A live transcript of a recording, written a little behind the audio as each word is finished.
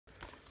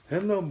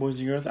Hello, boys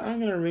and girls. I'm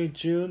going to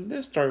read you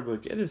this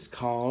storybook. It is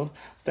called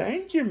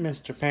Thank You,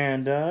 Mr.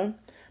 Panda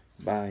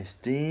by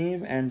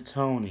Steve and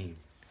Tony.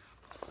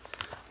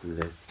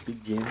 Let's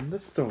begin the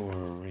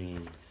story.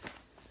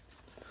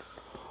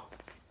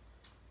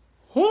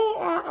 Who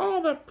are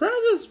all the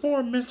presents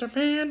for, Mr.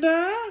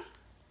 Panda?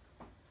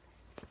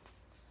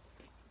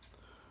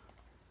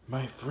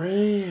 My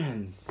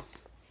friends.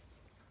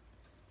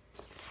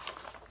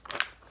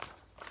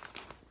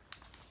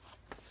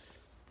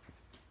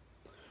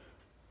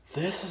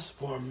 This is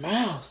for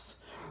Mouse.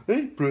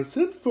 A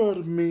present for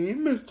me,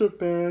 Mr.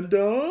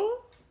 Panda.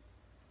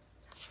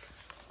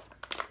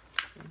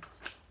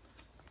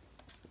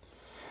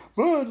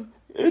 But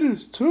it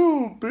is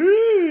too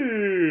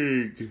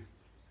big.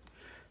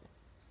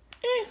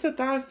 It's the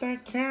size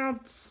that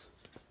counts.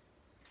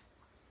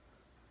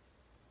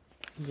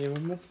 Give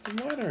him a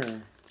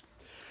sweater.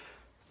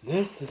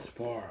 This is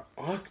for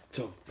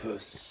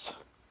Octopus.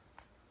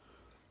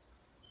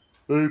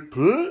 A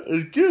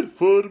gift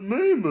for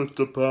me,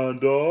 Mr.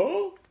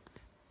 Panda.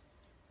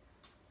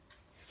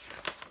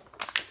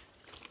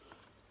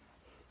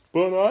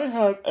 But I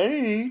have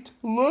 8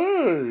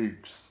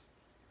 legs.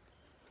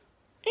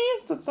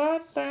 It's the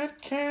thought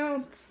that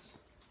counts.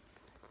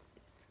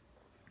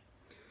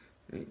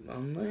 8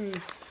 long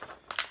legs.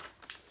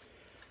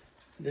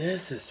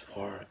 This is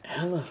for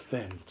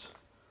Elephant.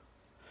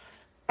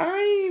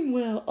 I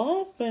will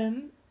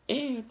open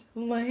it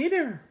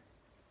later.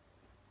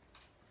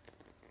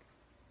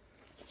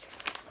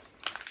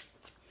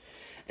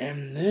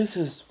 And this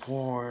is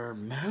for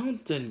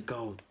Mountain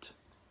Goat.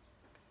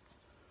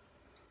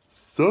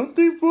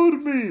 Something for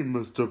me,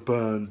 Mr.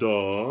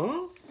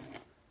 Panda.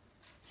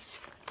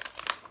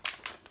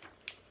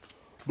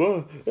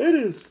 But it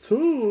is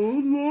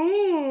too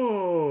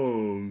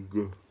long.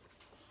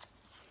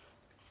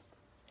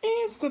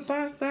 It's the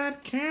best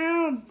that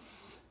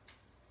counts.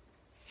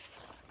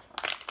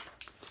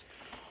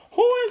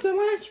 Who is the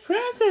last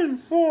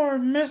present for,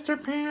 Mr.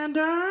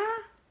 Panda?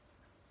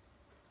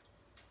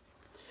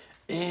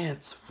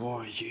 It's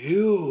for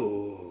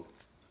you.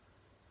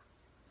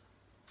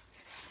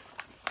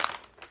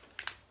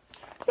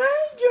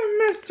 Thank you,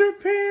 Mr.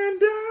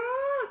 Panda.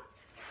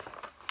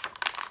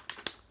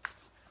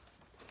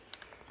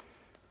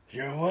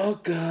 You're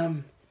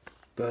welcome.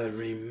 But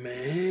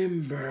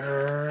remember,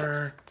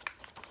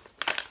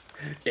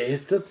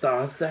 it's the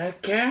thoughts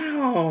that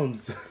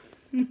count.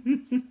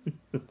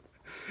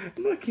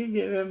 Look, he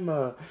gave him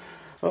a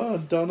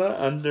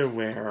donut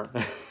underwear.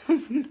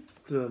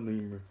 To a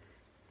lemur.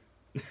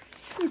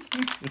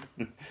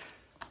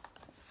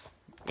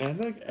 And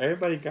look,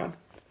 everybody got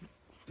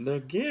their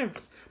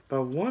gifts,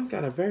 but one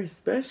got a very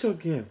special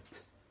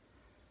gift.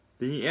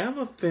 The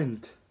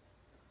elephant.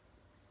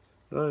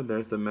 Look,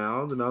 there's the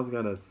mouse. The mouse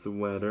got a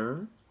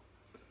sweater.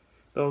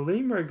 The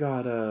lemur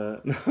got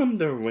an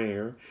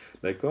underwear.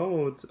 The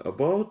goat, a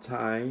bow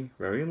tie,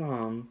 very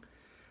long.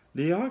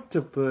 The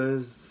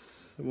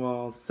octopus,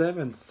 well,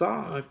 7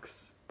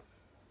 socks.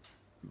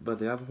 But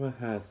the octopus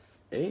has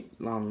 8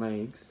 long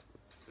legs.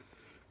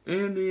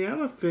 And the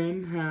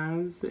elephant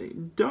has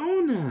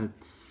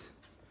donuts.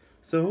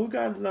 So who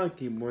got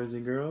lucky, boys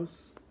and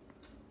girls?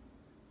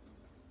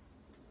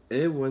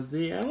 It was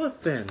the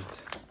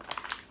elephant.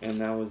 And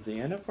that was the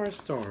end of our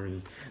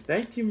story.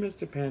 Thank you,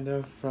 Mr.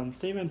 Panda, from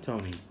Steve and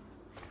Tony.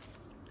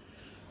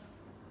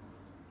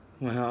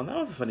 Well, that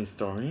was a funny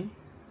story.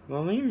 The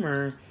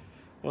lemur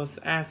was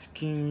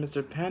asking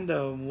Mr.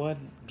 Panda what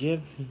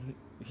gift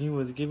he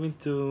was giving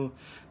to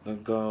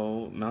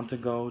the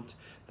mountain goat,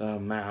 the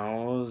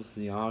mouse,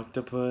 the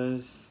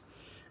octopus,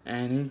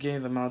 and he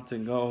gave the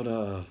mountain goat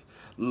a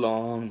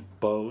long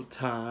bow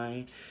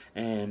tie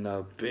and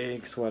a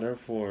big sweater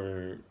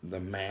for the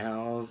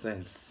mouse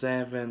and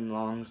 7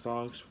 long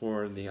socks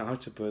for the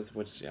octopus,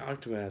 which the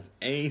octopus has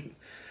 8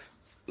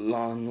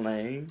 long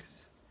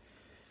legs.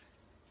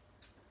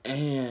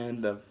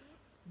 And the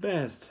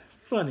best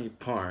funny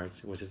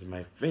part, which is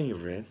my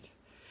favorite,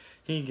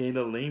 he gave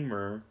the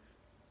lemur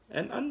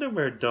an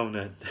underwear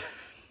donut.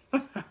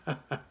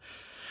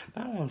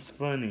 That was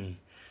funny.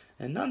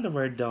 An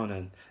underwear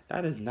donut.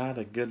 That is not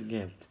a good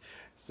gift.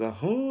 So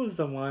who's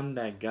the one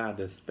that got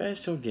the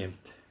special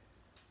gift?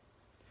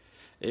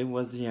 It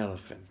was the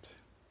elephant.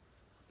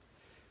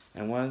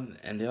 And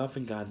the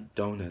elephant got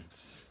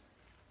donuts.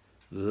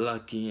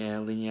 Lucky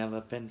Ellie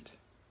elephant.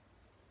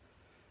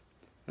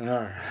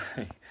 Alright.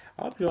 I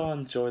hope you all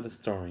enjoy the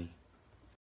story.